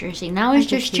very interesting. That was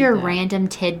just your random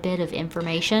tidbit of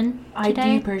information today.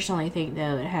 I do personally think,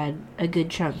 though, it had a good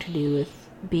chunk to do with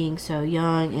being so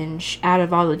young, and out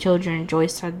of all the children,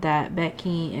 Joyce said that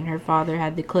Becky and her father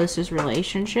had the closest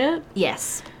relationship.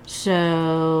 Yes.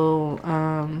 So,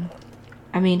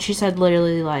 I mean, she said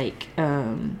literally, like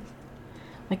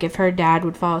like if her dad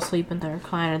would fall asleep in the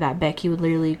recliner, that Becky would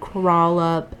literally crawl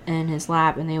up in his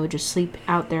lap and they would just sleep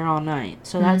out there all night.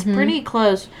 So that's pretty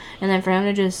close. And then for him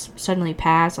to just suddenly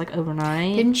pass like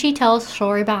overnight. Didn't she tell us a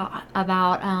story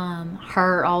about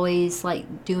her always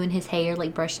like doing his hair,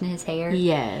 like brushing his hair?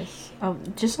 Yes.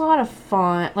 Just a lot of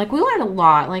fun. Like, we learned a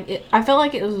lot. Like, I felt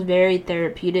like it was very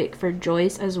therapeutic for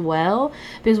Joyce as well.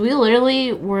 Because we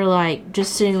literally were, like,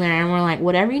 just sitting there and we're like,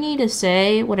 whatever you need to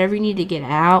say, whatever you need to get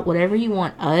out, whatever you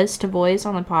want us to voice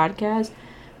on the podcast,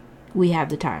 we have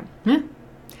the time.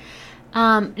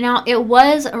 Now, it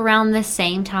was around the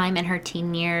same time in her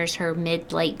teen years, her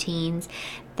mid-late teens,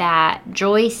 that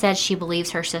Joyce said she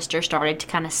believes her sister started to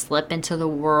kind of slip into the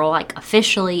world, like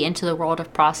officially into the world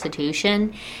of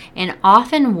prostitution, and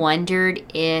often wondered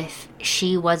if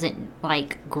she wasn't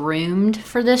like groomed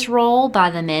for this role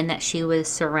by the men that she was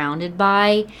surrounded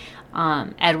by,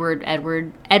 Edwin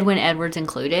Edwards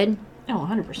included. Oh,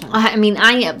 100%. I mean,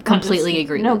 I completely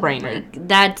agree. No brainer. Like,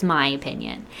 that's my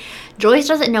opinion. Joyce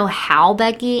doesn't know how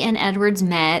Becky and Edwards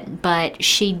met, but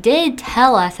she did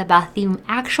tell us about the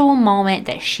actual moment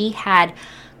that she had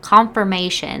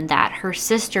confirmation that her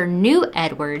sister knew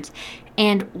Edwards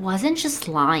and wasn't just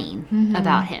lying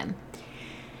about him.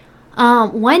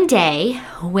 One day,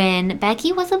 when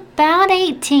Becky was about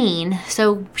 18,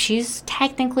 so she's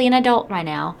technically an adult right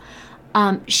now,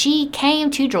 she came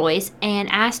to Joyce and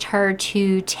asked her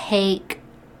to take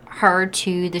her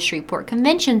to the Shreveport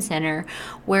Convention Center,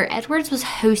 where Edwards was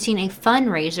hosting a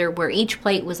fundraiser where each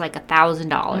plate was like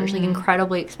 $1,000, like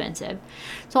incredibly expensive.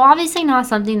 So obviously not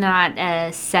something that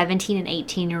a 17 and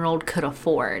 18-year-old could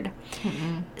afford.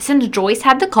 Since Joyce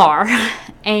had the car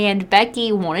and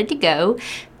Becky wanted to go,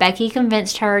 Becky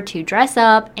convinced her to dress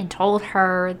up and told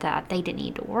her that they didn't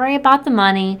need to worry about the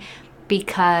money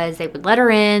because they would let her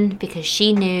in because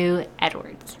she knew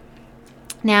Edwards.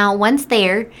 Now, once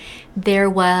there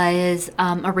was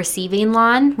a receiving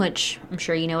line, which I'm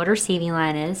sure you know what a receiving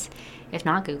line is. If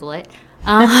not, Google it.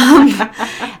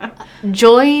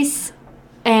 Joyce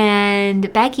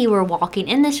and Becky were walking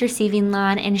in this receiving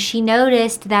line, and she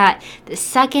noticed that the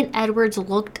second Edwards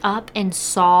looked up and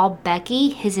saw Becky,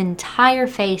 his entire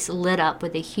face lit up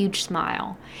with a huge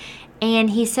smile. And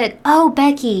he said, "Oh,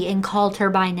 Becky," and called her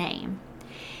by name.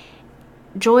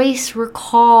 Joyce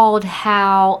recalled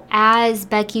how, as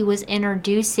Becky was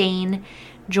introducing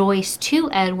Joyce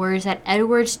to Edwards, that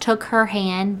Edwards took her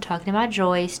hand, talking about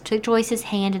Joyce, took Joyce's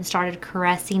hand and started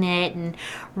caressing it and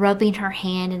rubbing her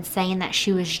hand and saying that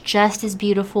she was just as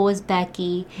beautiful as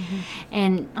Becky,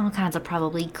 and all kinds of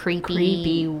probably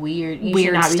creepy, weird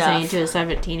should not be saying stuff to a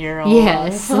 17-year-old.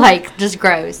 Yes, like just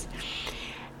gross.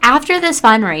 After this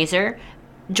fundraiser,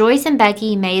 Joyce and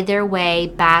Becky made their way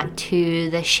back to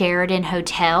the Sheridan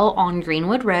Hotel on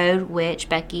Greenwood Road, which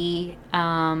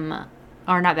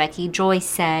Joyce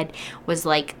said was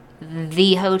like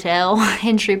the hotel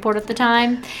in Shreveport at the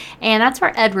time. And that's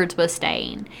where Edwards was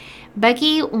staying.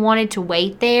 Becky wanted to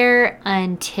wait there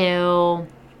until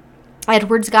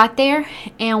Edwards got there.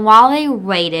 And while they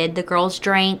waited, the girls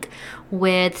drank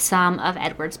with some of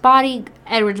Edwards'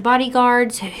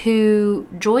 bodyguards, who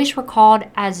Joyce recalled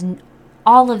as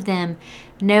all of them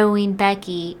knowing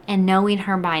Becky and knowing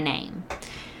her by name.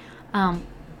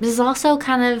 This is also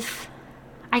kind of,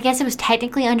 I guess it was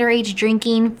technically underage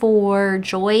drinking for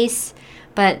Joyce,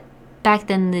 but back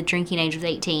then the drinking age was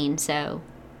 18, so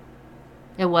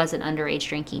it wasn't underage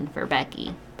drinking for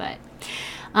Becky. But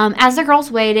as the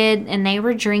girls waited and they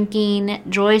were drinking,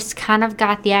 Joyce kind of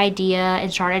got the idea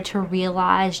and started to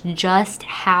realize just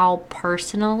how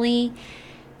personally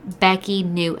Becky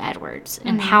knew Edwards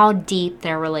and how deep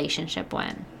their relationship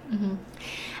went.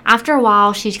 After a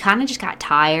while, she kind of just got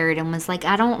tired and was like,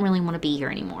 I don't really want to be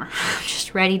here anymore. I'm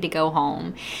just ready to go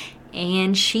home.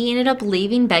 And she ended up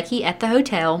leaving Becky at the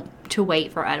hotel to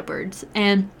wait for Edwards.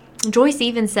 And Joyce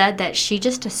even said that she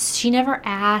never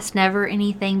asked, never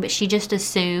anything, but she just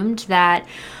assumed that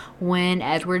when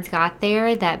Edwards got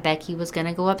there that Becky was going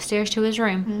to go upstairs to his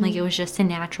room. Like, it was just a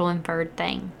natural inferred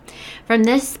thing. From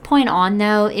this point on,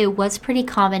 though, it was pretty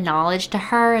common knowledge to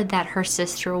her that her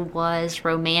sister was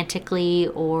romantically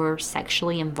or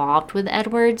sexually involved with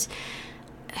Edwards,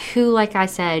 who, like I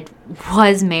said,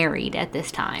 was married at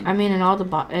this time. I mean,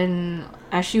 and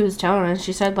as she was telling us,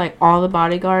 she said, like, all the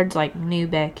bodyguards, like, knew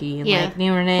Becky and, like,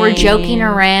 knew her name. We're joking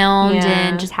around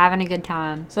and just having a good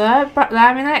time. So, that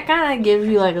kind of gives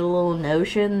you, like, a little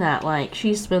notion that, like,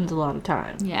 she spends a lot of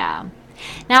time. Yeah.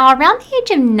 Now, around the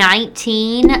age of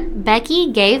 19,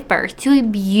 Becky gave birth to a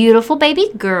beautiful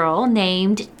baby girl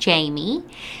named Jamie.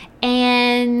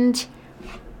 And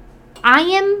I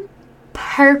am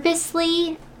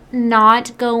purposely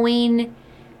not going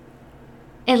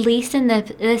at least in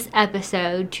this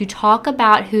episode, to talk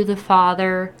about who the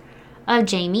father of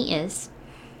Jamie is.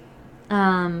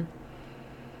 Bethany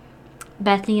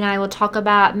and I will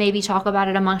maybe talk about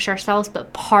it amongst ourselves,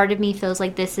 but part of me feels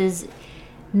like this is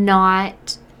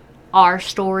not our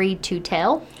story to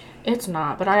tell. It's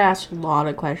not, but I asked a lot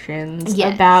of questions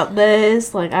Yes. about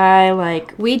this. We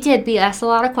asked a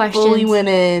lot of questions. fully went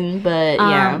in, but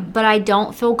yeah. But I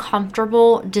don't feel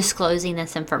comfortable disclosing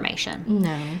this information.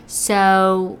 No.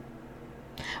 So...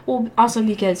 Well, also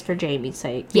because for Jamie's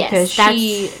sake. Yes, Because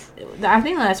I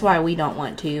think that's why we don't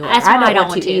want to. That's why I don't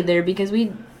want to either, because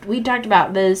we talked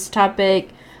about this topic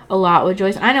a lot with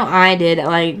Joyce. I know I did.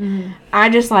 I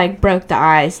just, broke the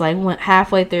ice. Went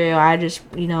halfway through, I just,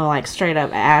 straight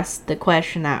up asked the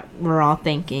question that we're all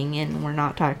thinking and we're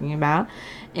not talking about.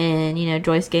 And,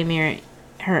 Joyce gave me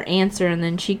her answer, and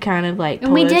then she kind of, told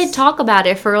And we did talk about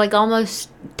it for, almost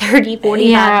 30, 45 minutes.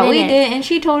 Yeah, we did. And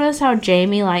she told us how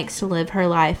Jamie likes to live her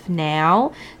life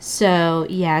now. So,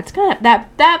 yeah, it's kind of...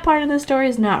 That part of the story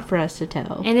is not for us to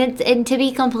tell. And to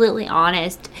be completely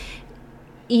honest...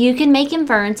 You can make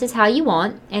inferences how you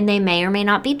want, and they may or may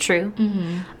not be true.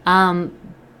 Mm-hmm.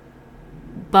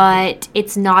 But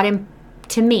it's not,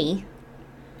 to me,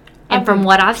 and from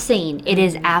what I've seen, it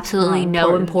is absolutely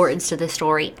no importance to the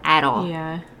story at all.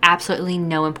 Yeah. Absolutely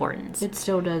no importance. It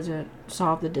still doesn't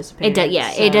solve the disappearance.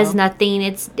 It does nothing.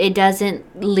 It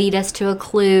doesn't lead us to a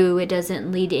clue. It doesn't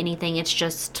lead to anything. It's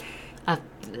just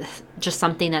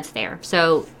something that's there.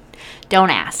 So don't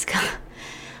ask.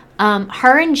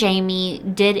 Her and Jamie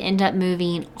did end up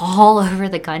moving all over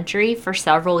the country for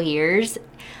several years.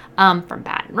 From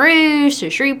Baton Rouge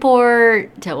to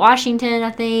Shreveport to Washington,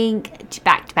 I think.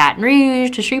 Back to Baton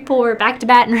Rouge to Shreveport, back to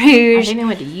Baton Rouge. I think they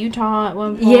went to Utah at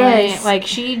one point. Yes.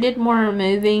 She did more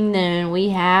moving than we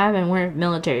have, and we're a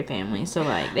military family. So,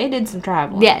 they did some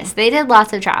traveling. Yes, they did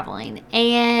lots of traveling.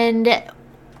 And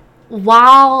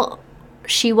while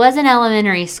she was in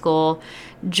elementary school...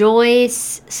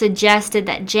 Joyce suggested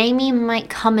that Jamie might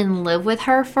come and live with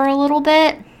her for a little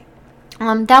bit.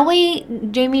 That way,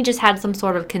 Jamie just had some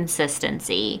sort of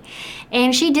consistency.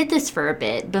 And she did this for a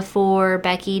bit before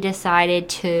Becky decided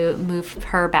to move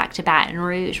her back to Baton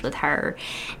Rouge with her.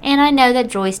 And I know that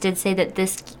Joyce did say that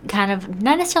this kind of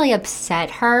not necessarily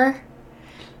upset her,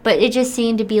 but it just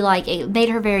seemed to be it made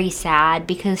her very sad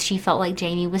because she felt like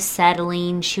Jamie was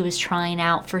settling. She was trying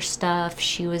out for stuff.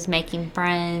 She was making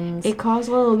friends. It caused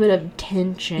a little bit of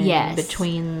tension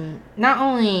between not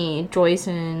only Joyce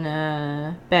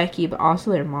and Becky, but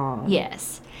also their mom.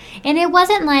 Yes. And it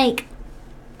wasn't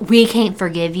we can't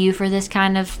forgive you for this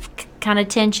kind of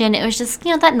tension. It was just,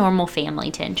 that normal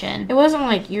family tension. It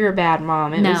wasn't you're a bad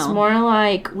mom. It was more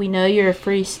we know you're a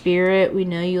free spirit. We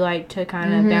know you like to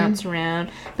kind of bounce around.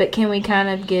 But can we kind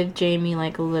of give Jamie a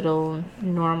little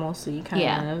normalcy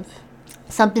of?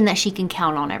 Something that she can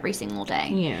count on every single day.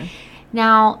 Yeah.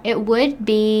 Now, it would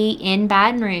be in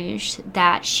Baton Rouge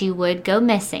that she would go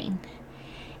missing.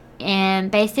 And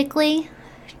basically,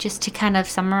 just to kind of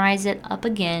summarize it up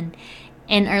again,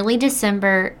 in early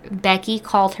December, Becky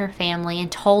called her family and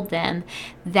told them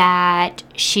that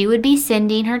she would be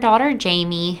sending her daughter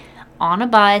Jamie on a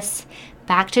bus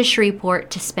back to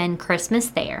Shreveport to spend Christmas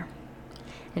there,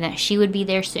 and that she would be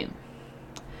there soon.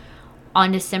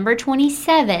 On December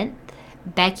 27th,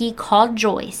 Becky called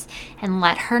Joyce and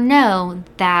let her know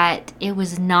that it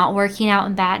was not working out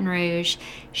in Baton Rouge.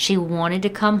 She wanted to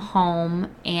come home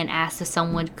and asked if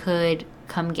someone could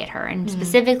come get her, and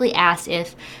specifically asked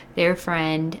if their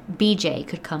friend BJ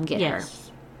could come get her.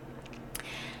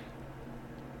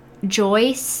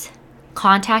 Joyce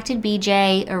contacted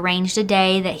BJ, arranged a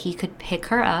day that he could pick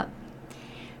her up,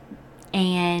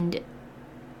 and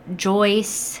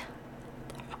Joyce,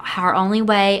 her only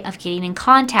way of getting in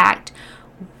contact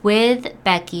with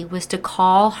Becky was to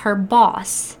call her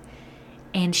boss,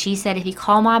 and she said, if you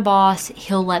call my boss,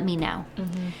 he'll let me know.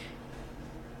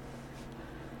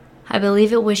 I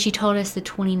believe it was, she told us the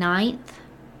 29th.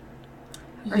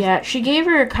 Yeah, she gave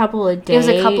her a couple of days.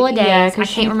 It was a couple of days. Yeah, because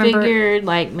I she can't remember. figured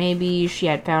maybe she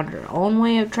had found her own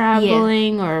way of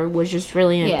traveling or was just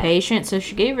really impatient. So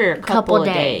she gave her a couple of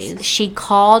days. She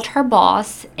called her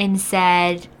boss and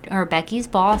said, or Becky's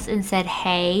boss, and said,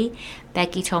 hey,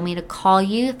 Becky told me to call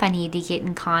you if I need to get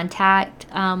in contact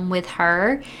with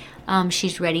her.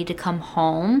 She's ready to come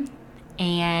home,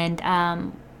 and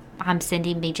I'm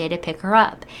sending BJ to pick her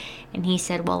up. And he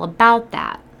said, well, about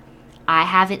that, I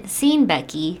haven't seen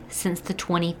Becky since the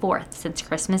 24th, since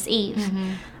Christmas Eve.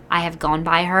 I have gone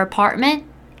by her apartment,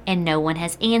 and no one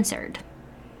has answered.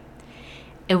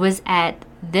 It was at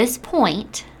this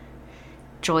point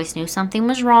Joyce knew something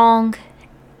was wrong,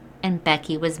 and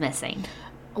Becky was missing.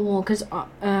 Well, because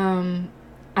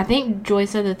I think Joy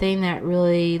said the thing that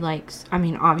really, like, I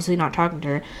mean, obviously not talking to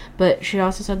her, but she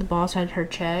also said the boss had her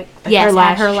check. Like,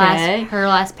 Yes, her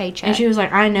last paycheck. And she was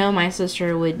like, I know my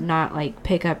sister would not, like,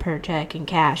 pick up her check and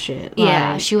cash it.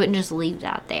 Yeah, Like, she wouldn't just leave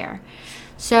that there.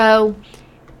 So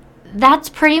that's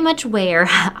pretty much where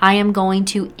I am going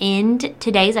to end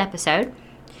today's episode.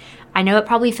 I know it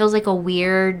probably feels like a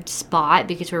weird spot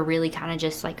because we're really kind of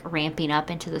just like ramping up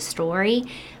into the story,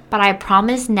 but I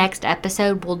promise next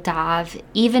episode we'll dive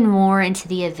even more into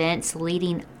the events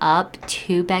leading up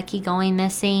to Becky going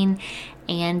missing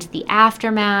and the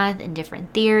aftermath and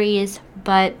different theories.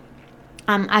 But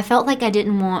I felt like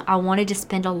I wanted to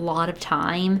spend a lot of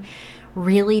time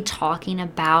really talking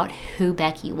about who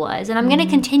Becky was, and I'm going to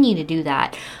continue to do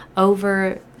that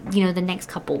over, the next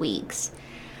couple weeks.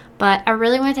 But I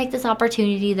really want to take this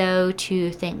opportunity, though,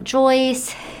 to thank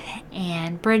Joyce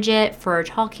and Bridget for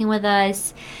talking with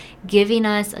us, giving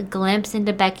us a glimpse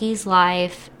into Becky's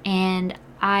life, and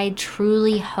I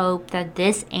truly hope that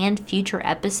this and future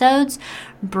episodes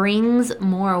brings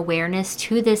more awareness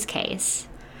to this case.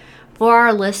 For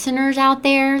our listeners out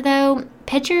there, though,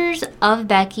 pictures of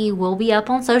Becky will be up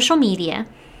on social media,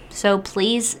 so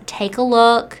please take a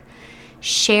look.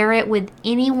 Share it with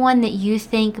anyone that you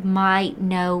think might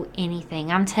know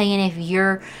anything. I'm telling you, if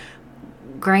your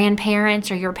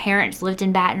grandparents or your parents lived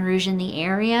in Baton Rouge in the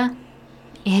area,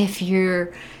 if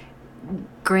your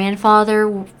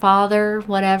grandfather, father,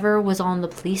 whatever, was on the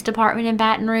police department in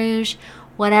Baton Rouge,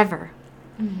 whatever,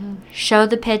 show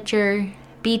the picture,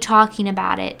 be talking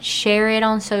about it, share it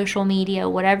on social media,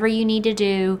 whatever you need to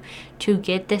do to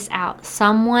get this out.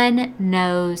 Someone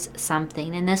knows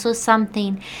something. And this was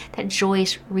something that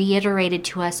Joyce reiterated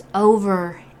to us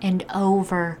over and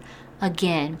over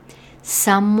again.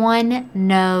 Someone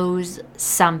knows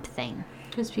something.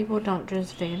 because people don't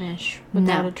just vanish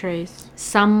without a trace.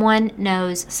 Someone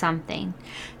knows something.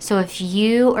 So if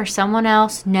you or someone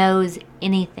else knows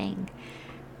anything,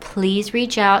 please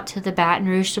reach out to the Baton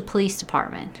Rouge Police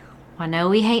Department. I know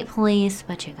we hate police,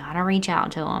 but you gotta reach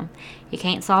out to them. You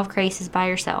can't solve cases by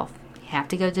yourself. You have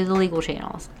to go through the legal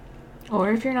channels.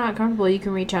 Or if you're not comfortable, you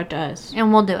can reach out to us.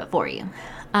 And we'll do it for you.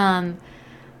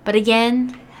 But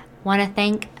again, want to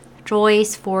thank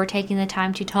Joyce for taking the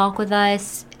time to talk with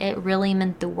us. It really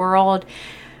meant the world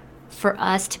for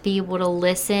us to be able to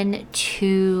listen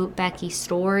to Becky's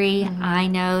story. I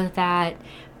know that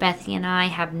Bethany and I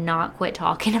have not quit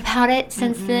talking about it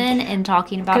since then and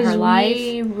talking about her life.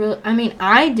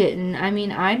 I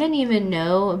didn't even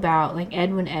know about like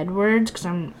Edwin Edwards because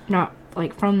I'm not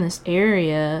like from this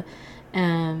area,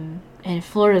 and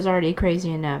Florida's already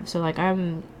crazy enough. So like I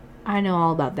know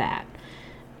all about that.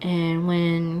 And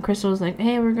when Crystal was like,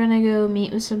 "Hey, we're gonna go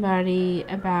meet with somebody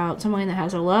about someone that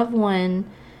has a loved one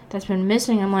that's been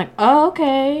missing," I'm like, "Oh,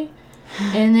 okay."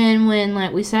 And then when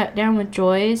like we sat down with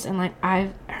Joyce and like I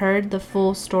heard the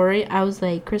full story, I was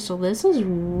like, "Crystal, this is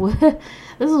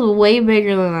way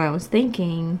bigger than I was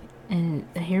thinking." And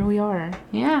here we are.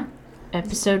 Yeah.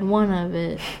 Episode 1 of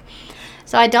it.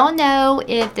 So I don't know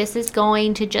if this is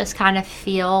going to just kind of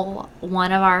fill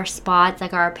one of our spots,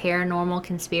 like our paranormal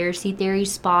conspiracy theory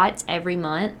spots every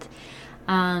month.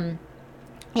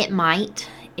 It might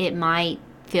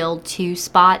fill 2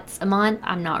 spots a month.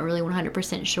 I'm not really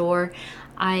 100% sure.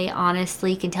 I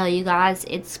honestly can tell you guys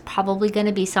it's probably going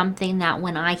to be something that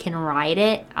when I can write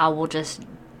it, I will just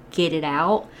get it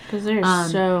out. Because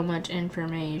there's so much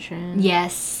information.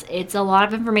 Yes, it's a lot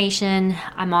of information.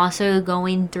 I'm also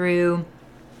going through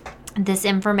this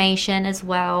information as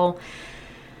well.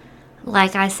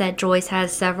 Like I said, Joyce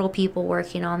has several people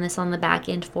working on this on the back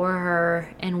end for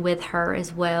her and with her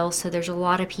as well. So there's a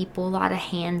lot of people, a lot of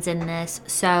hands in this.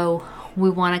 So we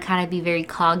want to kind of be very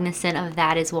cognizant of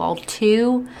that as well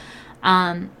too.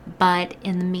 But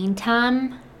in the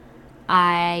meantime,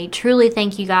 I truly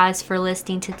thank you guys for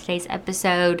listening to today's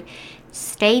episode.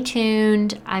 Stay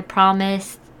tuned. I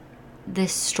promise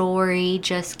this story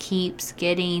just keeps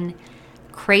getting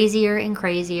crazier and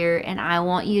crazier, and I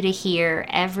want you to hear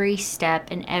every step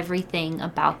and everything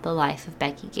about the life of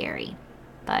Becky Gary.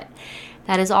 But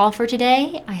that is all for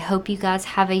today. I hope you guys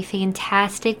have a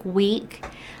fantastic week.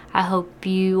 I hope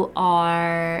you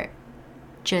are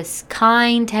just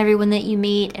kind to everyone that you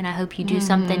meet, and I hope you do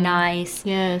something nice.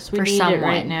 Yes, we for need someone it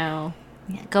right now.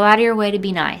 Go out of your way to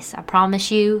be nice. I promise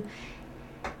you.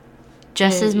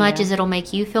 Just as much as it'll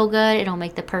make you feel good, it'll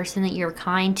make the person that you're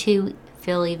kind to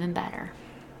feel even better.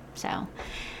 So,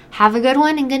 have a good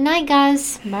one and good night,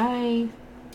 guys. Bye.